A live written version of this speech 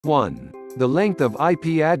1. The length of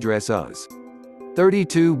IP address is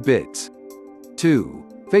 32 bits.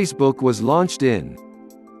 2. Facebook was launched in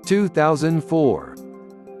 2004.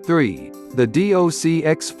 3. The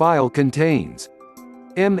docx file contains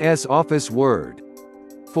MS Office Word.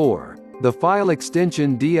 4. The file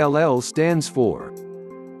extension DLL stands for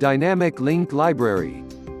Dynamic Link Library.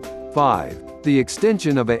 5. The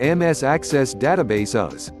extension of a MS Access database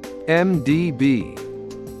is MDB.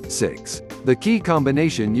 6. The key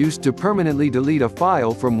combination used to permanently delete a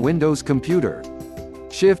file from Windows computer.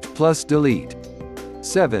 Shift plus Delete.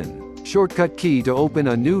 7. Shortcut key to open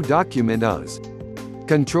a new document is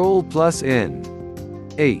Control plus N.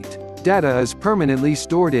 8. Data is permanently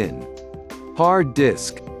stored in hard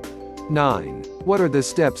disk. 9. What are the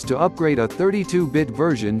steps to upgrade a 32-bit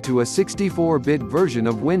version to a 64-bit version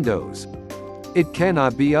of Windows? It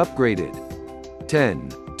cannot be upgraded.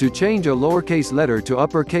 10. To change a lowercase letter to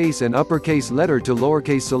uppercase and uppercase letter to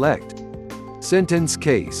lowercase, select sentence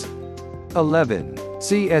case. 11.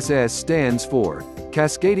 CSS stands for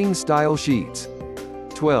Cascading Style Sheets.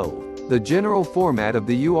 12. The general format of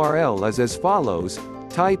the URL is as follows: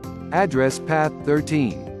 type, address path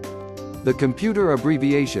 13. The computer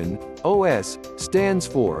abbreviation, OS, stands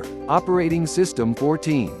for Operating System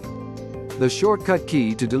 14. The shortcut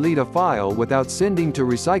key to delete a file without sending to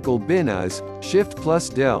recycle bin is Shift plus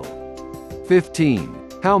Del. 15.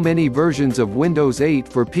 How many versions of Windows 8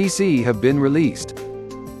 for PC have been released?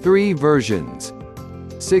 3 versions.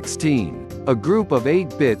 16. A group of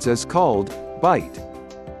 8 bits is called byte.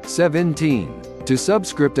 17. To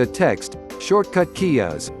subscript a text, shortcut key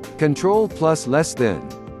is Control plus less than.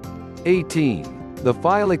 18. The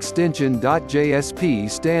file extension .jsp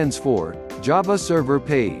stands for Java Server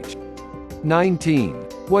Page. 19.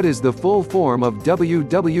 What is the full form of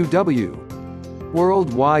www?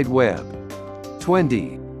 World Wide Web.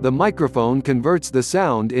 20. The microphone converts the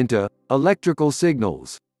sound into electrical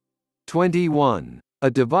signals. 21. A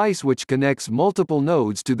device which connects multiple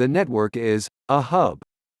nodes to the network is a hub.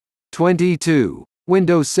 22.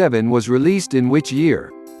 Windows 7 was released in which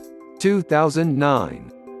year?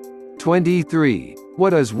 2009. 23.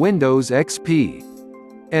 What is Windows XP?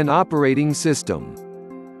 An operating system.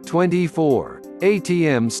 24.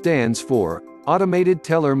 ATM stands for Automated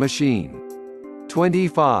Teller Machine.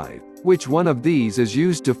 25. Which one of these is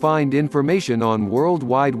used to find information on World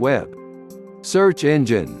Wide Web? Search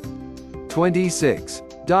engine. 26.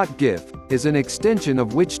 .gif is an extension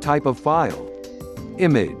of which type of file?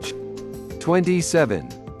 Image. 27.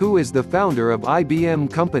 Who is the founder of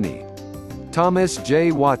IBM Company? Thomas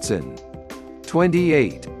J. Watson.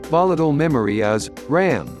 28. Volatile memory is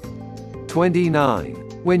RAM. 29.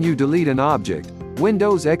 When you delete an object,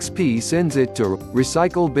 Windows XP sends it to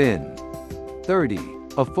recycle bin. 30.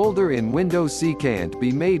 A folder in Windows C can't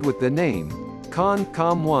be made with the name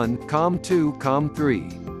COM1, COM2,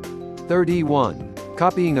 COM3. 31.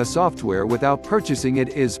 Copying a software without purchasing it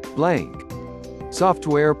is blank.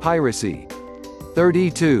 Software piracy.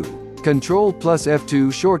 32. Control plus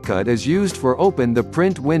F2 shortcut is used for open the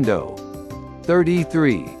print window.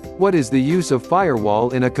 33. What is the use of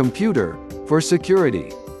firewall in a computer? For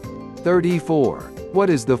security. 34. What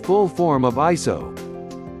is the full form of ISO?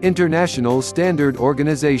 International Standard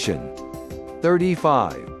Organization.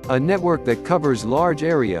 35. A network that covers large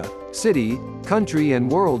area, city, country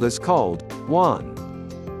and world is called WAN.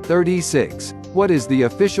 36. What is the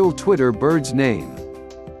official Twitter bird's name?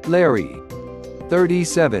 Larry.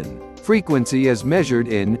 37. Frequency is measured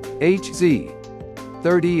in Hz.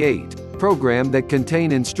 38. Program that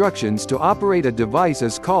contain instructions to operate a device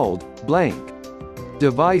is called blank.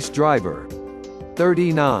 Device driver.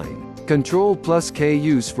 39. Control plus K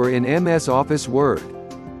use for in MS Office Word.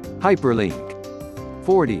 Hyperlink.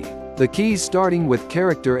 40. The keys starting with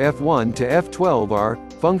character F1 to F12 are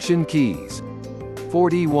function keys.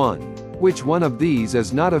 41. Which one of these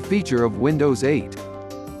is not a feature of Windows 8?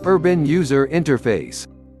 Urban User Interface.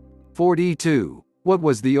 42. What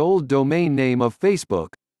was the old domain name of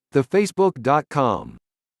Facebook? thefacebook.com.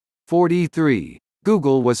 43.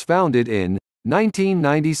 Google was founded in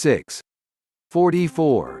 1996.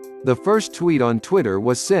 44. The first tweet on Twitter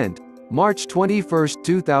was sent March 21,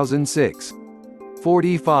 2006.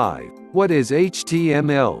 45. What is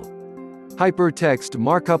HTML? Hypertext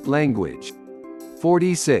Markup Language.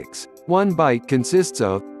 46. 1 byte consists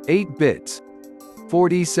of 8 bits.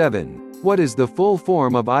 47. What is the full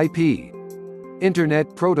form of IP?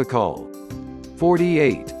 Internet Protocol.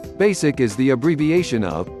 48. BASIC is the abbreviation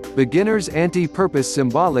of Beginner's Anti-Purpose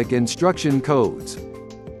Symbolic Instruction Codes.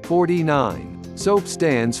 49. SOAP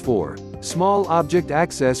stands for Small Object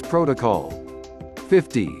Access Protocol.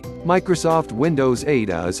 50. Microsoft Windows 8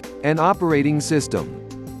 is an operating system.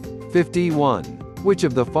 51. Which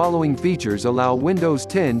of the following features allow Windows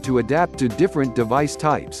 10 to adapt to different device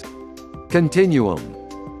types? Continuum.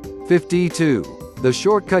 52. The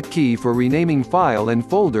shortcut key for renaming file and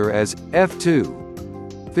folder as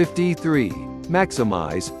F2. 53.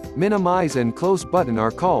 Maximize, minimize and close button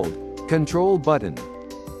are called control button.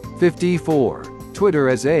 54. Twitter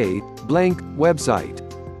as a blank website.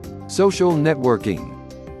 Social networking.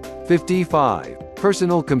 55.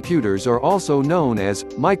 Personal computers are also known as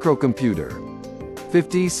microcomputer.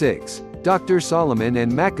 56. Dr. Solomon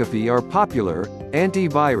and McAfee are popular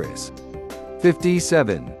antivirus.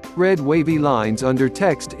 57. Red wavy lines under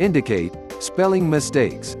text indicate spelling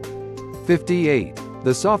mistakes. 58.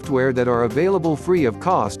 The software that are available free of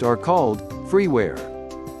cost are called freeware.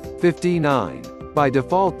 59. By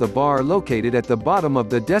default, the bar located at the bottom of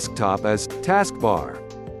the desktop is taskbar.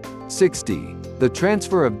 60. The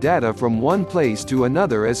transfer of data from one place to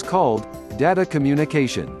another is called data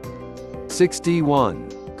communication. 61.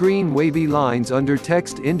 Green wavy lines under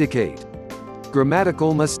text indicate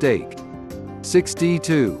grammatical mistake.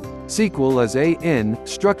 62. SQL is in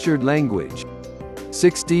structured language.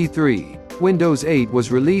 63. Windows 8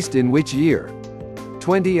 was released in which year?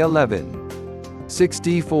 2011.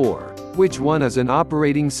 64. Which one is an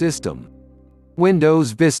operating system?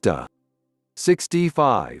 Windows Vista.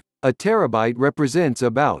 65. A terabyte represents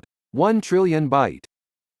about 1 trillion byte.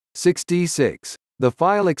 66. The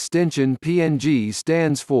file extension PNG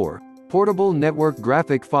stands for Portable Network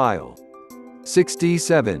Graphic File.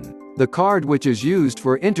 67. The card which is used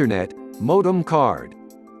for Internet, modem card.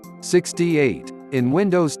 68. In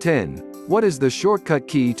Windows 10, what is the shortcut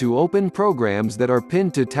key to open programs that are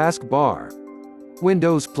pinned to taskbar?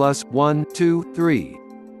 Windows plus 1, 2, 3.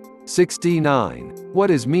 69.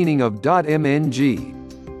 What is meaning of .mng?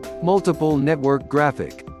 Multiple network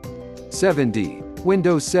graphic. 70.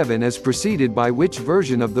 Windows 7 is preceded by which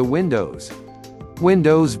version of the Windows?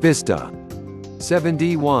 Windows Vista.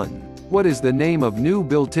 71. What is the name of new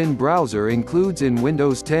built-in browser includes in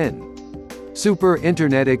Windows 10? Super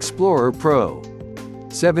Internet Explorer Pro.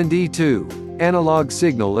 72. Analog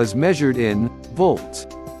signal is measured in volts.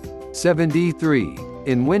 73.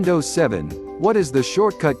 In Windows 7, what is the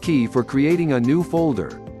shortcut key for creating a new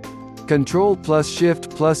folder? Control plus Shift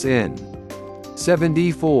plus N.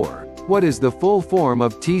 74. What is the full form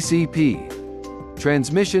of TCP?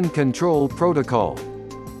 Transmission Control Protocol.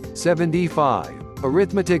 75.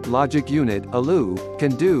 Arithmetic Logic Unit (ALU)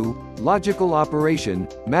 can do logical operation,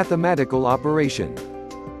 mathematical operation.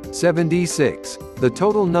 76. The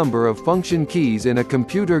total number of function keys in a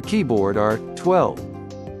computer keyboard are 12.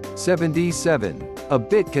 77. A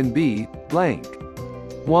bit can be blank,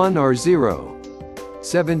 1 or 0.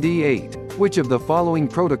 78. Which of the following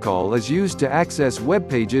protocol is used to access web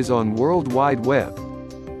pages on World Wide Web?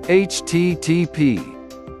 HTTP.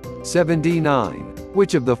 79.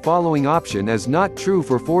 Which of the following option is not true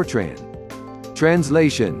for Fortran?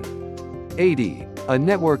 Translation. 80. A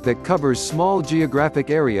network that covers small geographic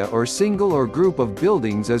area or single or group of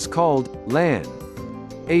buildings is called LAN.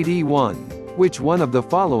 81. Which one of the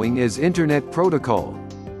following is Internet Protocol?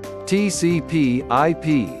 TCP/IP.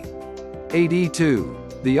 82.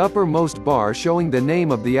 The uppermost bar showing the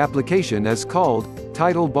name of the application is called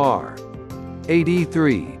title bar.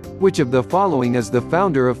 83. Which of the following is the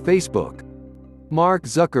founder of Facebook? Mark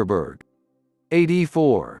Zuckerberg.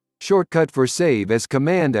 84. Shortcut for save as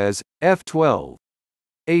command as F12.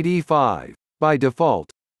 85. By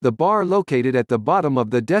default, the bar located at the bottom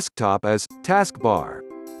of the desktop is taskbar.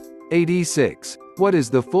 86. What is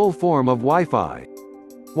the full form of Wi-Fi?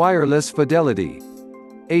 Wireless fidelity.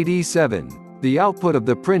 87. The output of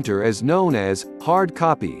the printer is known as hard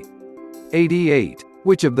copy. 88.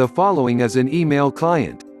 Which of the following is an email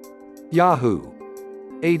client? Yahoo.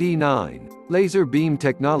 89. Laser beam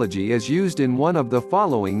technology is used in one of the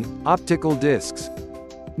following optical discs.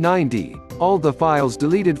 90. All the files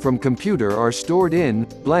deleted from computer are stored in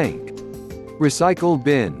blank recycle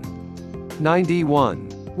bin. 91.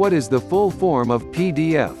 What is the full form of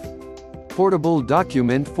PDF? Portable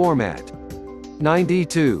document format.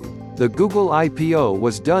 92. The Google IPO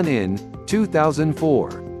was done in 2004.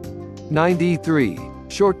 93.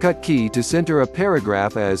 Shortcut key to center a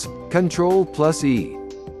paragraph as Control plus E.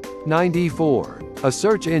 94. A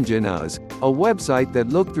search engine is a website that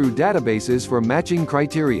look through databases for matching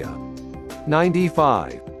criteria.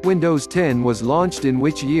 95. Windows 10 was launched in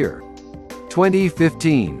which year?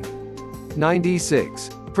 2015. 96.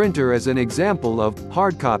 Printer as an example of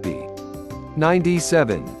hard copy.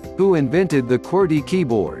 97. Who invented the QWERTY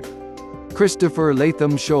keyboard? Christopher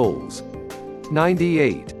Latham Scholes.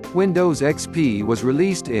 98. Windows XP was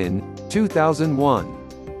released in 2001.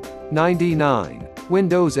 99.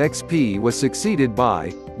 Windows XP was succeeded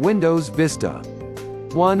by Windows Vista.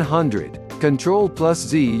 100.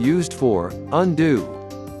 Ctrl+Z used for undo.